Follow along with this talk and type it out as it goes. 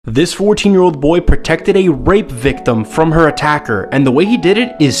This 14-year-old boy protected a rape victim from her attacker, and the way he did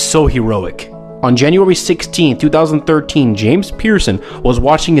it is so heroic. On January 16, 2013, James Pearson was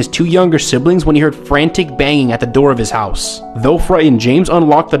watching his two younger siblings when he heard frantic banging at the door of his house. Though frightened, James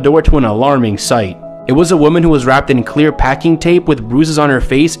unlocked the door to an alarming sight. It was a woman who was wrapped in clear packing tape with bruises on her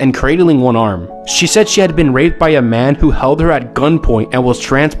face and cradling one arm. She said she had been raped by a man who held her at gunpoint and was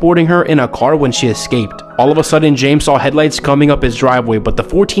transporting her in a car when she escaped. All of a sudden, James saw headlights coming up his driveway, but the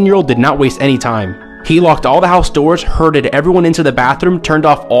 14-year-old did not waste any time. He locked all the house doors, herded everyone into the bathroom, turned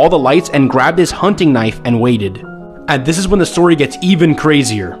off all the lights, and grabbed his hunting knife and waited. And this is when the story gets even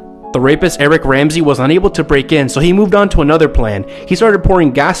crazier. The rapist Eric Ramsey was unable to break in, so he moved on to another plan. He started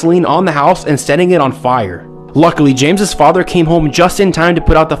pouring gasoline on the house and setting it on fire. Luckily, James's father came home just in time to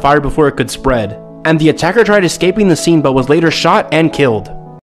put out the fire before it could spread. And the attacker tried escaping the scene but was later shot and killed.